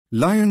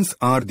Lions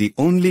are the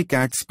only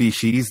cat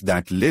species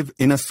that live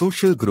in a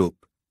social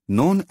group,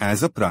 known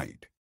as a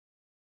pride.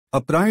 A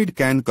pride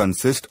can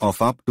consist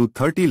of up to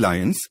 30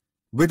 lions,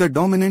 with a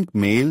dominant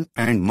male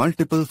and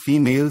multiple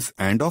females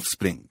and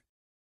offspring.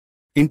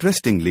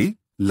 Interestingly,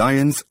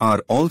 lions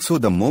are also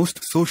the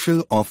most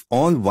social of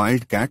all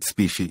wild cat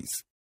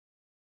species.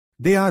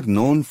 They are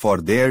known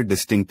for their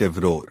distinctive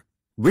roar,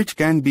 which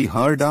can be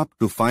heard up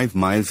to 5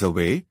 miles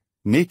away,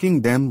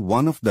 making them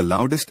one of the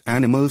loudest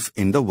animals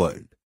in the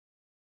world.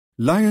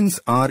 Lions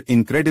are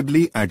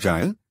incredibly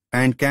agile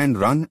and can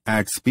run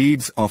at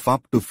speeds of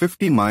up to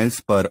 50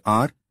 miles per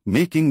hour,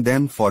 making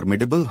them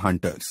formidable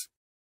hunters.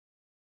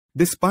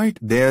 Despite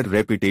their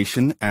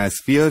reputation as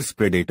fierce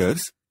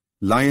predators,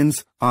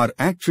 lions are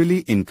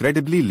actually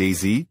incredibly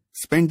lazy,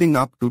 spending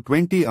up to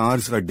 20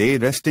 hours a day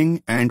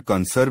resting and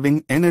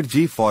conserving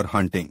energy for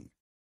hunting.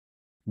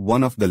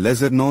 One of the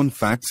lesser-known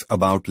facts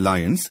about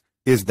lions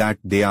is that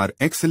they are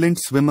excellent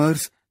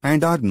swimmers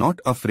and are not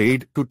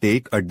afraid to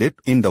take a dip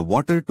in the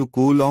water to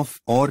cool off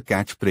or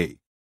catch prey.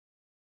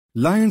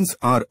 Lions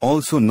are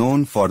also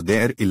known for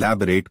their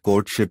elaborate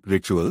courtship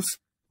rituals,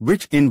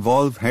 which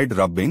involve head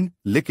rubbing,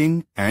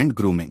 licking, and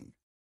grooming.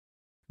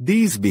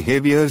 These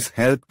behaviors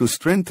help to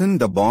strengthen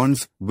the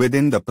bonds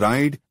within the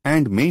pride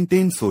and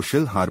maintain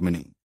social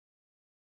harmony.